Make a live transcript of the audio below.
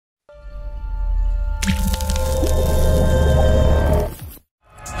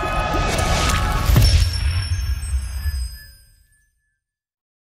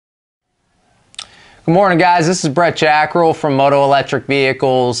Good morning, guys. This is Brett Jackrell from Moto Electric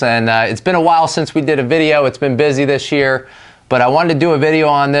Vehicles, and it's been a while since we did a video. It's been busy this year, but I wanted to do a video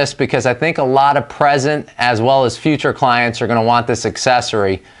on this because I think a lot of present as well as future clients are going to want this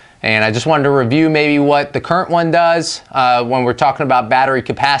accessory. And I just wanted to review maybe what the current one does when we're talking about battery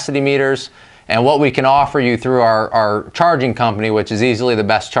capacity meters and what we can offer you through our charging company, which is easily the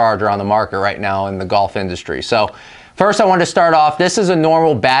best charger on the market right now in the golf industry. So first, I want to start off, this is a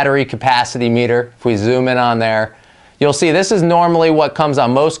normal battery capacity meter. If we zoom in on there, you'll see this is normally what comes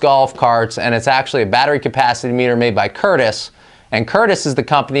on most golf carts, and it's actually a battery capacity meter made by Curtis. And Curtis is the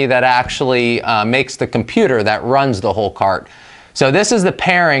company that actually makes the computer that runs the whole cart. So this is the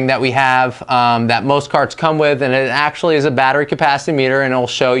pairing that we have that most carts come with, and it actually is a battery capacity meter, and it'll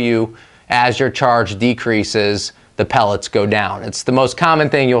show you as your charge decreases, the pellets go down. It's the most common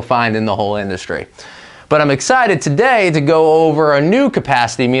thing you'll find in the whole industry. But I'm excited today to go over a new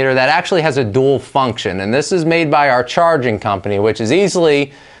capacity meter that actually has a dual function. And this is made by our charging company, which is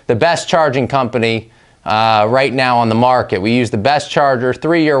easily the best charging company right now on the market. We use the best charger,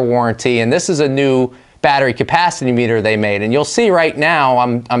 3-year warranty, and this is a new battery capacity meter they made. And you'll see right now,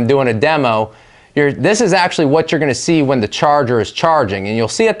 I'm doing a demo. This is actually what you're going to see when the charger is charging. And you'll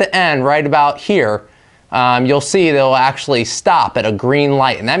see at the end, right about here, you'll see they'll actually stop at a green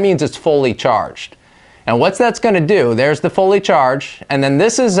light. And that means it's fully charged. And what that's going to do, there's the fully charged, and then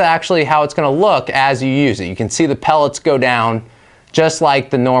this is actually how it's going to look as you use it. You can see the pellets go down just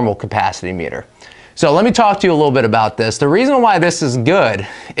like the normal capacity meter. So let me talk to you a little bit about this. The reason why this is good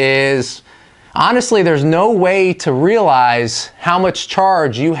is, honestly, there's no way to realize how much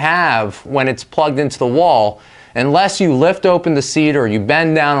charge you have when it's plugged into the wall unless you lift open the seat or you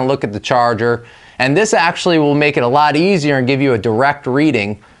bend down and look at the charger. And this actually will make it a lot easier and give you a direct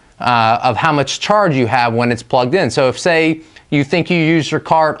reading of how much charge you have when it's plugged in. So if, say, you think you use your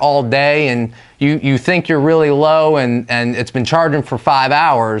cart all day and you think you're really low and it's been charging for 5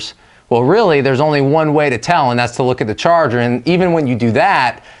 hours, well, really, there's only one way to tell, and that's to look at the charger. And even when you do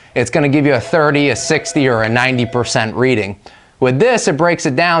that, it's going to give you a 30, a 60, or a 90% reading. With this, it breaks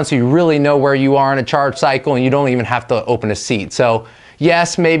it down so you really know where you are in a charge cycle and you don't even have to open a seat. So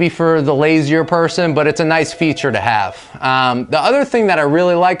yes, maybe for the lazier person, but it's a nice feature to have. The other thing that I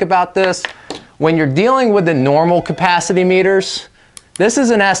really like about this, when you're dealing with the normal capacity meters, this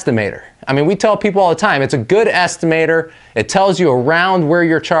is an estimator. I mean, we tell people all the time, it's a good estimator. It tells you around where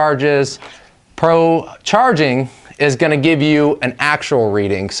your charge is. Pro charging is going to give you an actual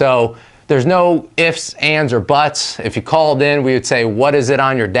reading. So there's no ifs, ands, or buts. If you called in, we would say, what is it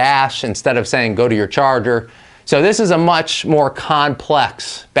on your dash, instead of saying, go to your charger. So this is a much more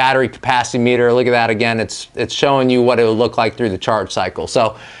complex battery capacity meter. Look at that again. It's showing you what it would look like through the charge cycle.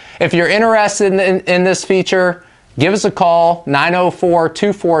 So if you're interested in this feature, give us a call,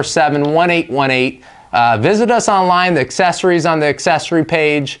 904-247-1818. Visit us online, the accessories on the accessory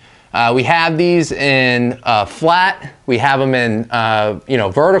page. We have these in flat. We have them in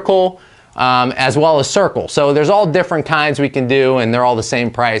vertical, as well as circle. So there's all different kinds we can do, and they're all the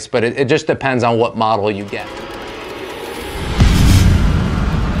same price, but it just depends on what model you get.